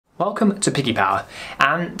Welcome to Piggypower,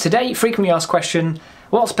 and today frequently asked question,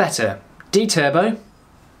 what's better, DTurbo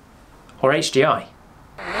or HDI?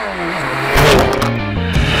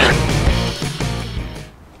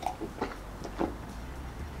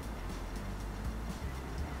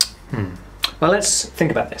 Well, let's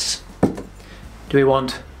think about this. Do we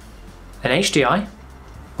want an HDI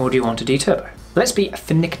or do you want a DTurbo? Let's be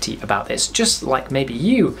finicky about this, just like maybe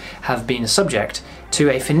you have been subject to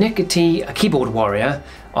a finicky keyboard warrior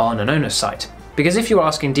on an owner's site. Because if you're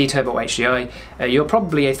asking DTurbo or HDI, you're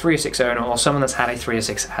probably a 306 owner or someone that's had a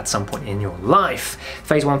 306 at some point in your life.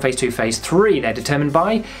 Phase 1, Phase 2, Phase 3 they're determined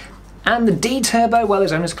by. And the DTurbo, well,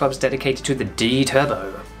 there's owners clubs dedicated to the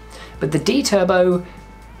DTurbo. But the DTurbo,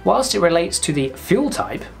 whilst it relates to the fuel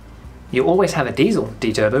type, you always have a diesel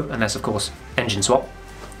DTurbo, unless of course engine swap.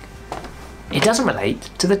 It doesn't relate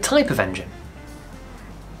to the type of engine.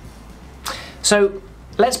 So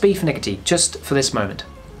let's be finicky just for this moment.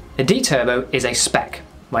 A DTurbo is a spec,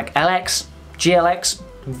 like LX, GLX,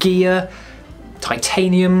 Gear,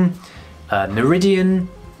 Titanium, Meridian.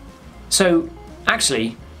 So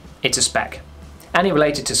actually, it's a spec. And it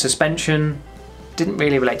related to suspension, didn't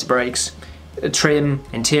really relate to brakes, trim,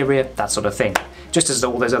 interior, that sort of thing. Just as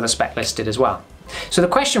all those other spec lists did as well. So the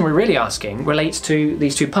question we're really asking relates to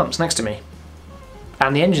these two pumps next to me.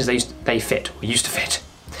 And the engines they fit, or used to fit.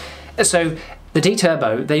 So the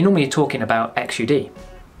DTurbo, they're normally talking about XUD.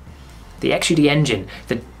 The XUD engine,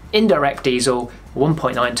 the indirect diesel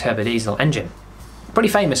 1.9 turbo diesel engine. Pretty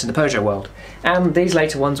famous in the Peugeot world. And these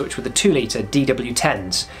later ones, which were the 2-litre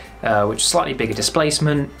DW10s, which slightly bigger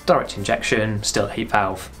displacement, direct injection, still a heat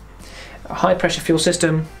valve. A high pressure fuel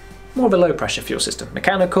system, more of a low pressure fuel system.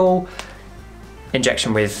 Mechanical,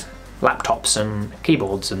 injection with laptops and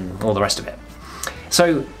keyboards and all the rest of it.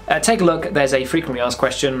 So take a look, there's a frequently asked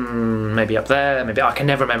question, maybe up there, maybe I can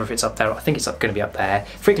never remember if it's up there, I think it's going to be up there.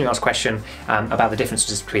 Frequently asked question about the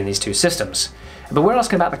differences between these two systems. But we're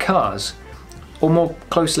asking about the cars, or more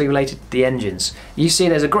closely related to the engines. You see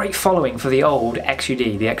there's a great following for the old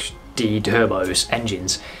XUD, the XD turbos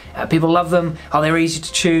engines. People love them, they're easy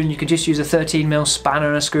to tune, you could just use a 13mm spanner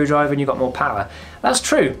and a screwdriver and you've got more power. That's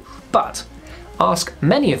true, but ask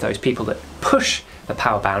many of those people that push the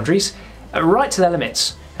power boundaries right to their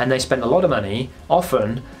limits, and they spend a lot of money,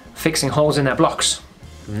 often fixing holes in their blocks,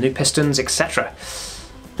 new pistons, etc.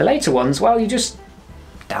 The later ones, well, you just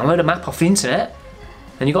download a map off the internet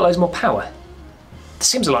and you've got loads more power. It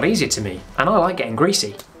seems a lot easier to me, and I like getting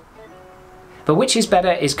greasy. But which is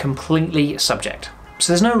better is completely subject.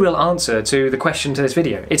 So there's no real answer to the question to this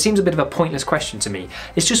video. It seems a bit of a pointless question to me.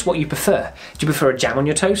 It's just what you prefer. Do you prefer a jam on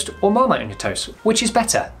your toast or Marmite on your toast? Which is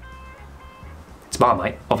better? It's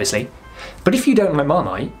Marmite, obviously. But if you don't like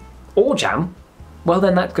Marmite or jam, well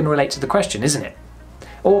then that's going to relate to the question, isn't it?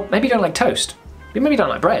 Or maybe you don't like toast. Maybe you don't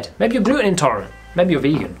like bread. Maybe you're gluten intolerant. Maybe you're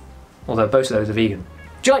vegan. Although both of those are vegan.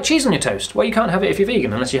 Do you like cheese on your toast? Well, you can't have it if you're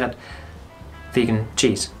vegan unless you had vegan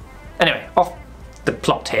cheese. Anyway, off the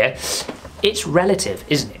plot here. It's relative,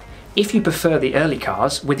 isn't it? If you prefer the early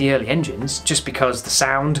cars with the early engines, just because the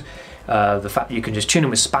sound, the fact that you can just tune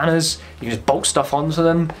them with spanners, you can just bolt stuff onto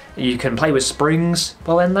them, you can play with springs,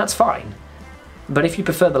 well then that's fine. But if you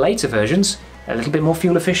prefer the later versions, a little bit more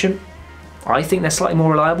fuel efficient, I think they're slightly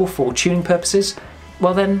more reliable for tuning purposes,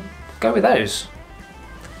 well then go with those.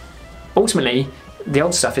 Ultimately, the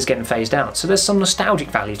old stuff is getting phased out, so there's some nostalgic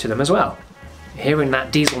value to them as well. Hearing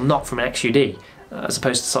that diesel knock from an XUD, as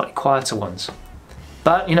opposed to slightly quieter ones.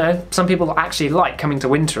 But, you know, some people actually like coming to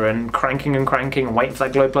winter and cranking and waiting for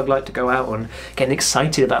that glow plug light to go out and getting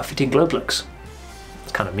excited about fitting glow plugs.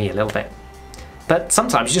 It's kind of me a little bit. But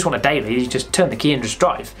sometimes you just want a daily, you just turn the key and just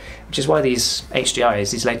drive, which is why these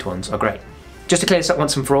HDIs, these later ones, are great. Just to clear this up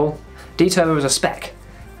once and for all, DTurbo is a spec,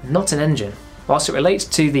 not an engine. Whilst it relates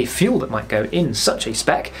to the fuel that might go in such a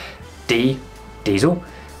spec, diesel,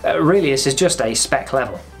 really this is just a spec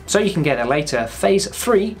level. So you can get a later Phase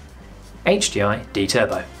 3 HDI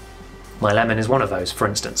DTurbo. My Lemon is one of those, for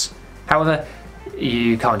instance. However,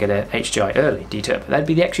 you can't get a HDI early DTurbo, that'd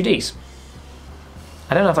be the XUDs.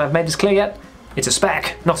 I don't know if I've made this clear yet. It's a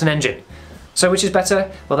spec, not an engine. So which is better?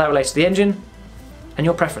 Well, that relates to the engine and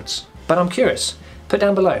your preference. But I'm curious, put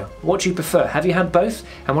down below, what do you prefer? Have you had both?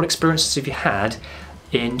 And what experiences have you had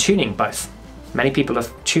in tuning both? Many people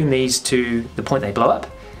have tuned these to the point they blow up.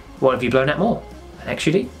 What have you blown out more? An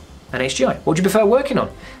XUD? An HDI? What do you prefer working on?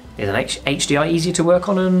 Is an HDI easier to work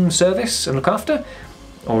on and service and look after?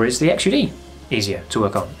 Or is the XUD easier to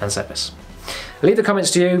work on and service? Leave the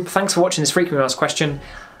comments to you. Thanks for watching this frequently asked question.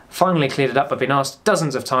 Finally cleared it up. I've been asked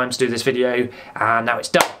dozens of times to do this video and now it's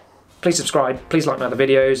done. Please subscribe, please like my other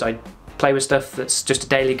videos. I play with stuff that's just a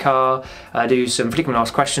daily car. I do some frequently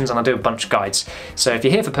asked questions, and I do a bunch of guides. So if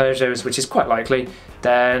you're here for Peugeots, which is quite likely,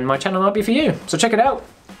 then my channel might be for you. So check it out.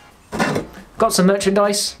 Got some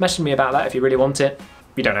merchandise. Message me about that if you really want it.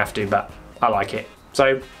 You don't have to, but I like it.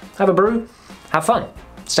 So have a brew, have fun,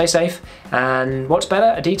 stay safe, and what's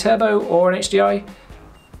better, a DTurbo or an HDI?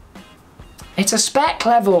 It's a spec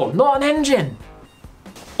level, not an engine.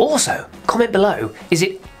 Also, comment below, is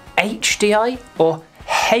it HDI or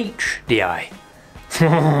HDI?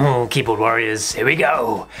 Keyboard warriors, here we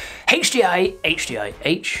go. HDI, HDI,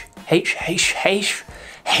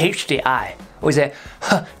 HDI. Or is it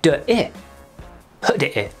HDI?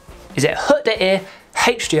 HDI. Is it HDI,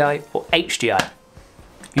 HDI or HDI?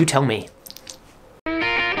 You tell me.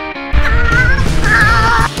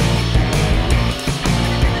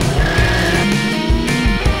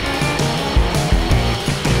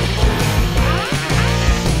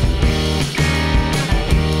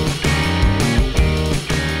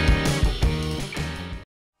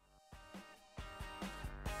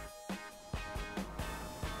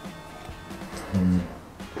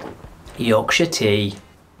 Yorkshire tea.